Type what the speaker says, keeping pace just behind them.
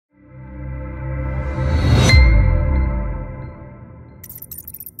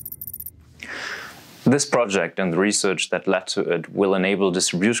This project and the research that led to it will enable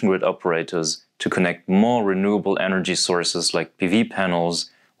distribution grid operators to connect more renewable energy sources like PV panels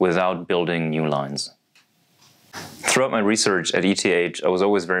without building new lines. Throughout my research at ETH, I was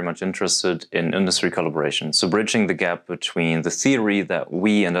always very much interested in industry collaboration, so bridging the gap between the theory that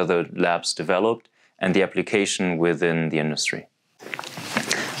we and other labs developed and the application within the industry.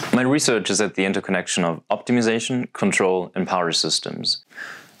 My research is at the interconnection of optimization, control, and power systems.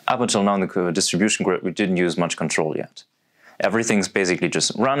 Up until now in the distribution grid, we didn't use much control yet. Everything's basically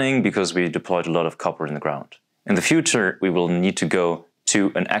just running because we deployed a lot of copper in the ground. In the future, we will need to go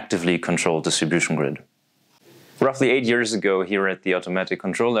to an actively controlled distribution grid. Roughly 8 years ago, here at the Automatic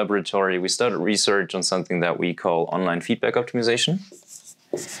Control Laboratory, we started research on something that we call online feedback optimization.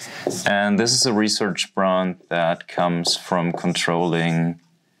 And this is a research branch that comes from controlling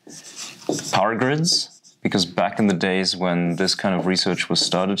power grids, because back in the days when this kind of research was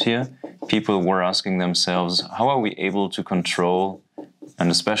started here, people were asking themselves, how are we able to control and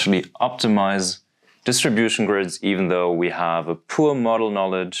especially optimize distribution grids, even though we have a poor model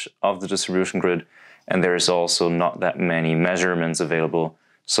knowledge of the distribution grid, and there is also not that many measurements available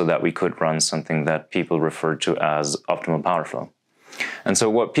so that we could run something that people refer to as optimal power flow. And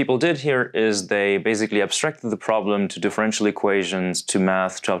so what people did here is they basically abstracted the problem to differential equations, to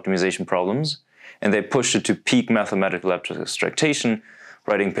math, to optimization problems, and they pushed it to peak mathematical abstraction,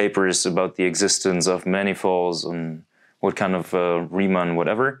 writing papers about the existence of manifolds and what kind of Riemann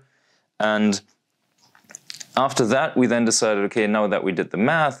whatever. And after that, we then decided, okay, now that we did the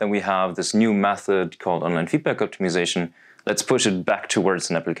math and we have this new method called online feedback optimization, let's push it back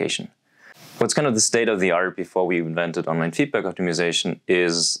towards an application. What's kind of the state of the art before we invented online feedback optimization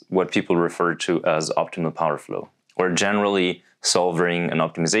is what people refer to as optimal power flow, or generally solving an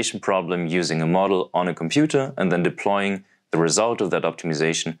optimization problem using a model on a computer and then deploying the result of that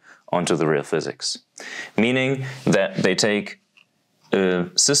optimization onto the real physics. Meaning that they take a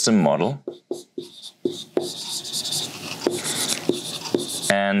system model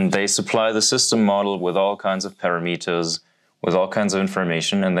and they supply the system model with all kinds of parameters, with all kinds of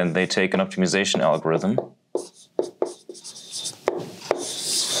information, and then they take an optimization algorithm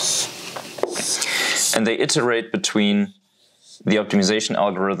and they iterate between the optimization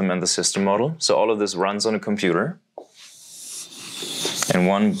algorithm and the system model. So all of this runs on a computer in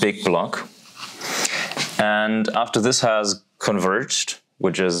one big block. And after this has converged,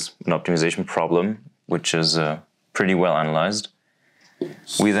 which is an optimization problem, which is pretty well analyzed,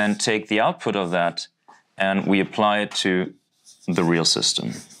 we then take the output of that and we apply it to the real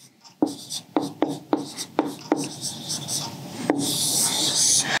system.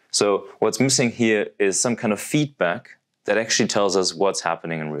 So what's missing here is some kind of feedback that actually tells us what's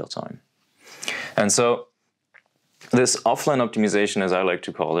happening in real time. And so this offline optimization, as I like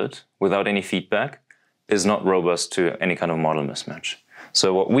to call it, without any feedback, is not robust to any kind of model mismatch.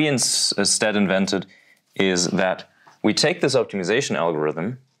 So what we instead invented is that we take this optimization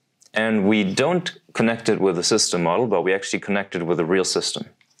algorithm and we don't connect it with a system model, but we actually connect it with a real system.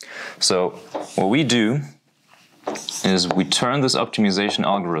 So what we do is we turn this optimization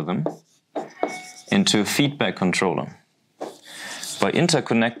algorithm into a feedback controller by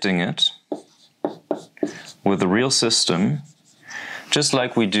interconnecting it with the real system, just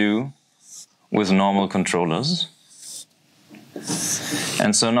like we do with normal controllers.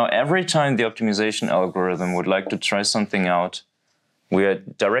 And so now every time the optimization algorithm would like to try something out, we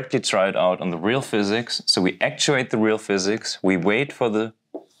directly try it out on the real physics. So we actuate the real physics, we wait for the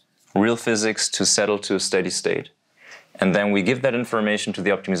real physics to settle to a steady state. And then we give that information to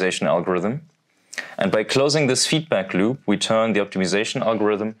the optimization algorithm. And by closing this feedback loop, we turn the optimization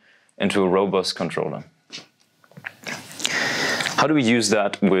algorithm into a robust controller. How do we use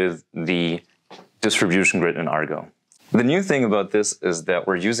that with the distribution grid in Argo? The new thing about this is that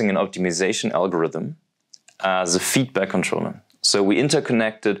we're using an optimization algorithm as a feedback controller. So we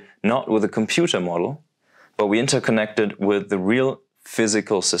interconnected not with a computer model, but we interconnected with the real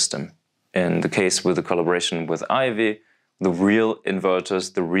physical system. In the case with the collaboration with Ivy, the real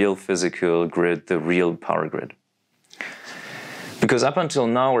inverters, the real physical grid, the real power grid. Because up until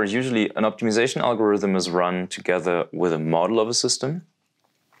now, where usually an optimization algorithm is run together with a model of a system,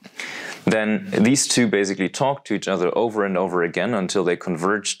 then these two basically talk to each other over and over again until they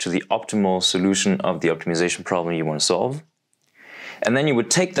converge to the optimal solution of the optimization problem you want to solve. And then you would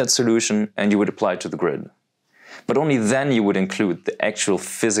take that solution and you would apply it to the grid. But only then you would include the actual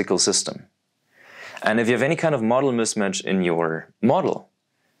physical system. And if you have any kind of model mismatch in your model,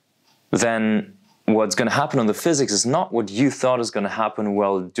 then what's going to happen on the physics is not what you thought is going to happen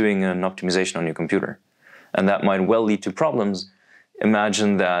while doing an optimization on your computer. And that might well lead to problems.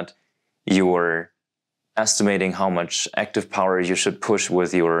 Imagine that your estimating how much active power you should push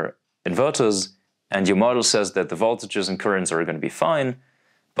with your inverters, and your model says that the voltages and currents are going to be fine,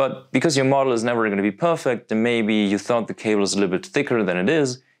 but because your model is never going to be perfect, and maybe you thought the cable is a little bit thicker than it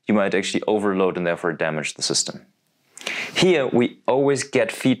is, you might actually overload and therefore damage the system. Here, we always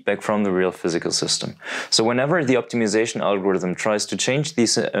get feedback from the real physical system. So whenever the optimization algorithm tries to change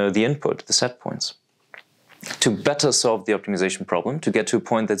the input, the set points, to better solve the optimization problem, to get to a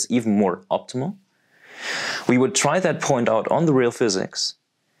point that's even more optimal, we would try that point out on the real physics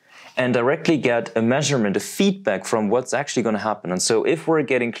and directly get a measurement, a feedback from what's actually going to happen. And so if we're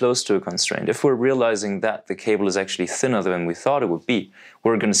getting close to a constraint, if we're realizing that the cable is actually thinner than we thought it would be,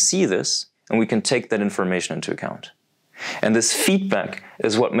 we're going to see this and we can take that information into account. And this feedback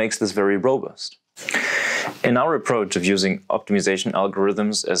is what makes this very robust. In our approach of using optimization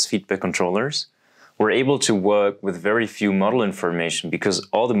algorithms as feedback controllers, we're able to work with very few model information because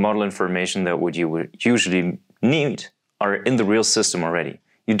all the model information that you would usually need are in the real system already.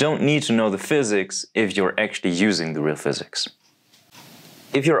 You don't need to know the physics if you're actually using the real physics.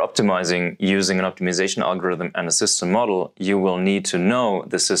 If you're optimizing using an optimization algorithm and a system model, you will need to know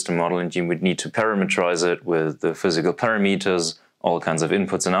the system model and you would need to parameterize it with the physical parameters, all kinds of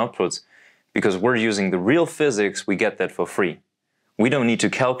inputs and outputs. Because we're using the real physics, we get that for free. We don't need to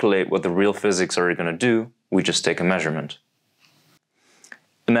calculate what the real physics are going to do, we just take a measurement.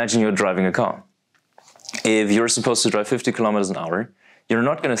 Imagine you're driving a car. If you're supposed to drive 50 kilometers an hour, you're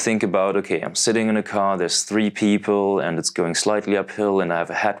not going to think about, okay, I'm sitting in a car, there's 3 people and it's going slightly uphill and I have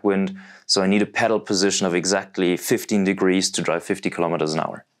a headwind, so I need a pedal position of exactly 15 degrees to drive 50 kilometers an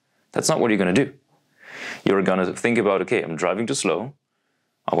hour. That's not what you're going to do. You're going to think about, okay, I'm driving too slow,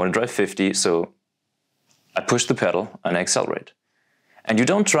 I want to drive 50, so I push the pedal and I accelerate. And you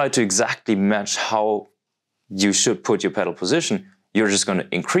don't try to exactly match how you should put your pedal position, you're just going to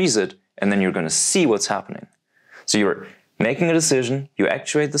increase it and then you're going to see what's happening. So you're making a decision, you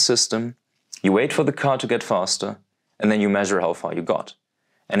actuate the system, you wait for the car to get faster, and then you measure how far you got.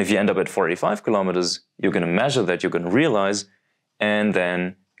 And if you end up at 45 kilometers, you're going to measure that, you're going to realize, and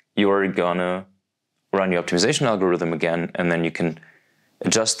then you're going to run your optimization algorithm again, and then you can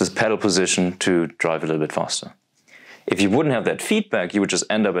adjust this pedal position to drive a little bit faster. If you wouldn't have that feedback, you would just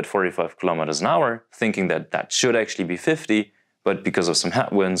end up at 45 kilometers an hour, thinking that that should actually be 50, but because of some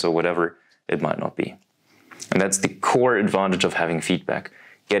headwinds or whatever, it might not be. And that's the core advantage of having feedback,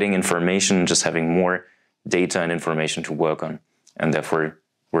 getting information, just having more data and information to work on. And therefore,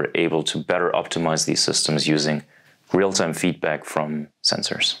 we're able to better optimize these systems using real-time feedback from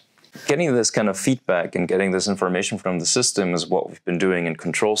sensors. Getting this kind of feedback and getting this information from the system is what we've been doing in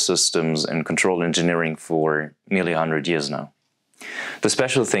control systems and control engineering for nearly 100 years now. The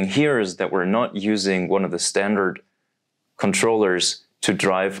special thing here is that we're not using one of the standard controllers to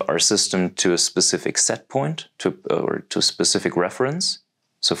drive our system to a specific set point, or to a specific reference.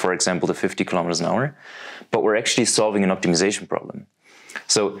 So for example, the 50 kilometers an hour, but we're actually solving an optimization problem.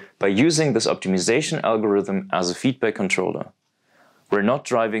 So by using this optimization algorithm as a feedback controller, we're not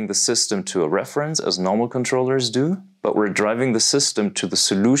driving the system to a reference as normal controllers do, but we're driving the system to the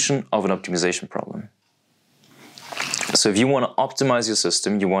solution of an optimization problem. So if you want to optimize your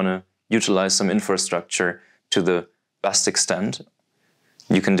system, you want to utilize some infrastructure to the best extent,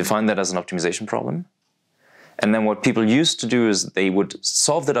 you can define that as an optimization problem. And then what people used to do is they would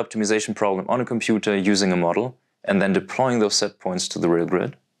solve that optimization problem on a computer using a model and then deploying those set points to the real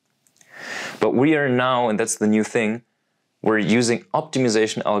grid. But we are now, and that's the new thing, we're using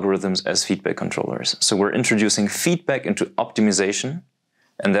optimization algorithms as feedback controllers. So we're introducing feedback into optimization,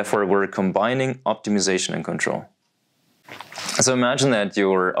 and therefore we're combining optimization and control. So imagine that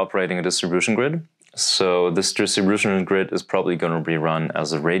you're operating a distribution grid. So this distribution grid is probably going to be run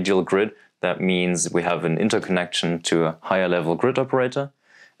as a radial grid. That means we have an interconnection to a higher level grid operator,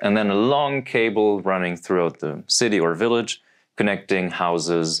 and then a long cable running throughout the city or village, connecting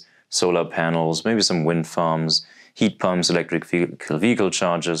houses, solar panels, maybe some wind farms, heat pumps, electric vehicle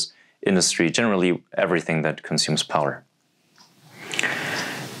chargers, industry, generally everything that consumes power.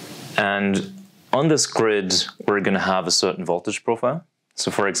 And on this grid, we're going to have a certain voltage profile.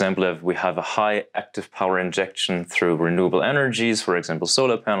 So for example, if we have a high active power injection through renewable energies, for example,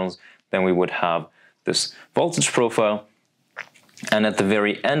 solar panels, then we would have this voltage profile. And at the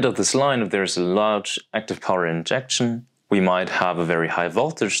very end of this line, if there's a large active power injection, we might have a very high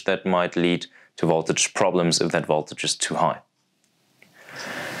voltage that might lead to voltage problems if that voltage is too high.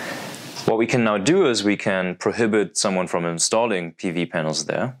 What we can now do is we can prohibit someone from installing PV panels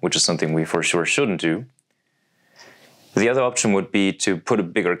there, which is something we for sure shouldn't do. The other option would be to put a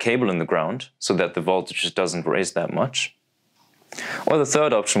bigger cable in the ground so that the voltage doesn't raise that much. Or the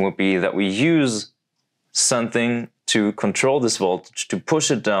third option would be that we use something to control this voltage, to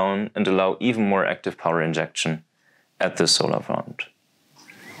push it down and allow even more active power injection at this solar plant.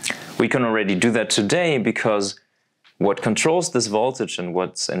 We can already do that today because what controls this voltage and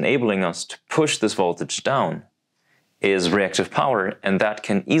what's enabling us to push this voltage down is reactive power, and that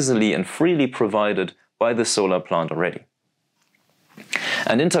can easily and freely provided by the solar plant already.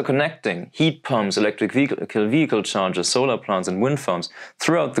 And interconnecting heat pumps, electric vehicle chargers, solar plants and wind farms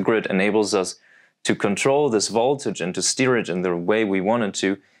throughout the grid enables us to control this voltage and to steer it in the way we want it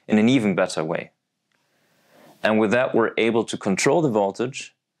to in an even better way. And with that, we're able to control the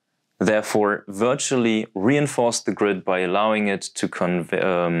voltage, therefore virtually reinforce the grid by allowing it to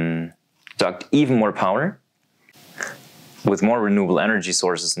conduct even more power. With more renewable energy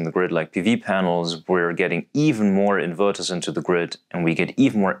sources in the grid like PV panels, we're getting even more inverters into the grid, and we get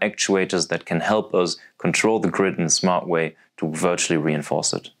even more actuators that can help us control the grid in a smart way to virtually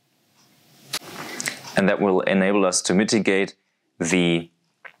reinforce it. And that will enable us to mitigate the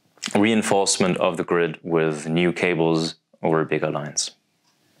reinforcement of the grid with new cables over bigger lines.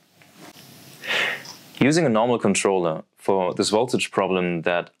 Using a normal controller for this voltage problem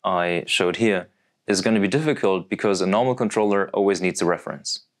that I showed here is going to be difficult because a normal controller always needs a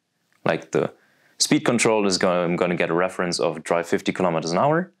reference. Like the speed control is going to get a reference of drive 50 kilometers an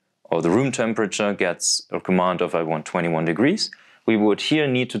hour, or the room temperature gets a command of I want 21 degrees. We would here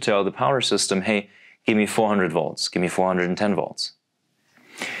need to tell the power system, hey, give me 400 volts, give me 410 volts.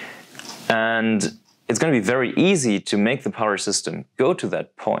 And it's going to be very easy to make the power system go to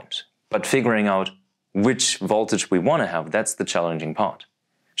that point, but figuring out which voltage we want to have, that's the challenging part.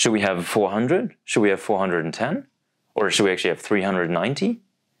 Should we have 400? Should we have 410? Or should we actually have 390?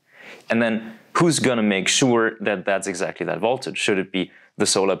 And then who's going to make sure that that's exactly that voltage? Should it be the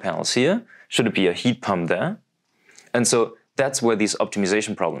solar panels here? Should it be a heat pump there? And so that's where these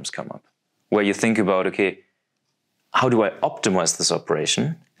optimization problems come up, where you think about, okay, how do I optimize this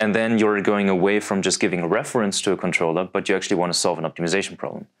operation? And then you're going away from just giving a reference to a controller, but you actually want to solve an optimization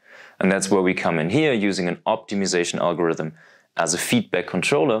problem. And that's where we come in here using an optimization algorithm. As a feedback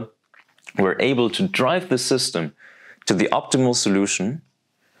controller, we're able to drive the system to the optimal solution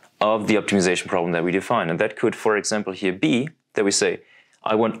of the optimization problem that we define. And that could, for example, here be that we say,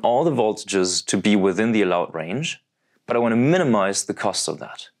 I want all the voltages to be within the allowed range, but I want to minimize the cost of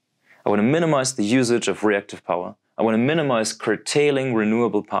that. I want to minimize the usage of reactive power. I want to minimize curtailing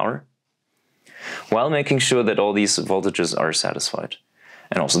renewable power while making sure that all these voltages are satisfied.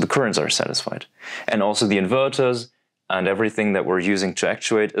 And also the currents are satisfied. And also the inverters and everything that we're using to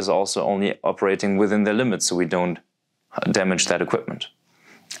actuate is also only operating within their limits, so we don't damage that equipment.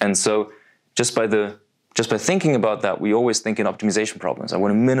 And so just by thinking about that, we always think in optimization problems. I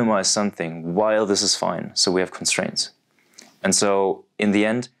want to minimize something while this is fine, so we have constraints. And so in the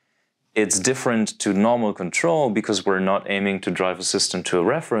end, it's different to normal control because we're not aiming to drive a system to a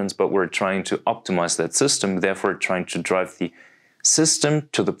reference, but we're trying to optimize that system, therefore trying to drive the system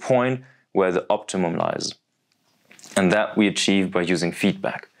to the point where the optimum lies. And that we achieve by using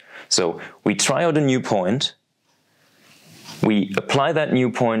feedback. So we try out a new point, we apply that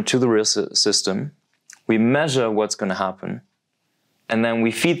new point to the real system, we measure what's going to happen, and then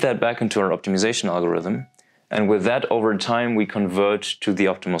we feed that back into our optimization algorithm. And with that, over time, we converge to the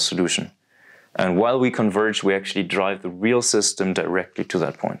optimal solution. And while we converge, we actually drive the real system directly to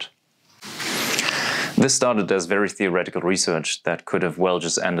that point. This started as very theoretical research that could have well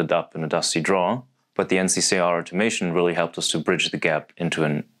just ended up in a dusty drawer, but the NCCR automation really helped us to bridge the gap into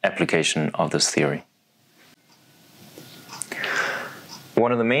an application of this theory.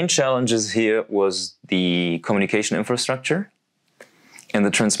 One of the main challenges here was the communication infrastructure. In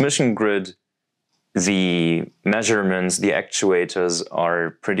the transmission grid, the measurements, the actuators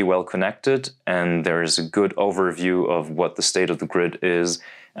are pretty well connected, and there's a good overview of what the state of the grid is,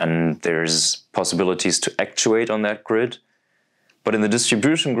 and there's possibilities to actuate on that grid. But in the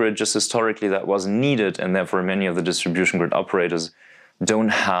distribution grid, just historically, that wasn't needed, and therefore many of the distribution grid operators don't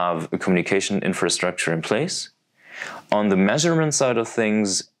have a communication infrastructure in place. On the measurement side of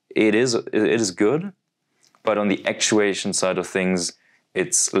things, it is good, but on the actuation side of things,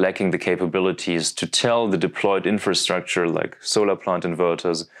 it's lacking the capabilities to tell the deployed infrastructure like solar plant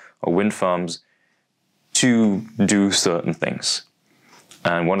inverters or wind farms to do certain things.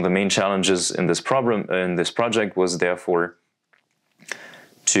 And one of the main challenges in this project was therefore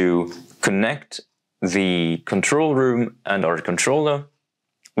to connect the control room and our controller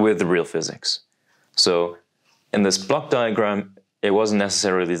with the real physics. So in this block diagram, it wasn't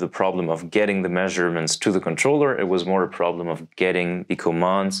necessarily the problem of getting the measurements to the controller, it was more a problem of getting the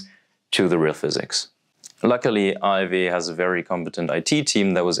commands to the real physics. Luckily, IAV has a very competent IT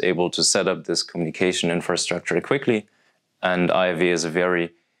team that was able to set up this communication infrastructure quickly, and IAV is a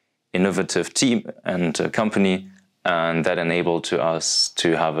very innovative team and company, and that enabled to us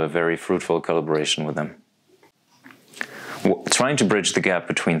to have a very fruitful collaboration with them. Trying to bridge the gap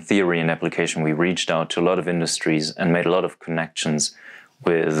between theory and application, we reached out to a lot of industries and made a lot of connections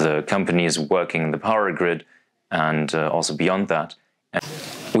with companies working in the power grid and also beyond that. And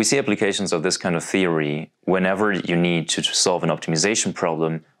we see applications of this kind of theory whenever you need to solve an optimization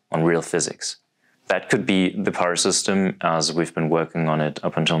problem on real physics. That could be the power system, as we've been working on it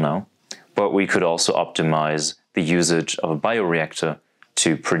up until now, but we could also optimize the usage of a bioreactor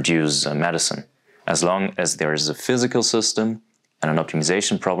to produce medicine. As long as there is a physical system and an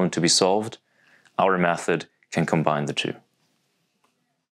optimization problem to be solved, our method can combine the two.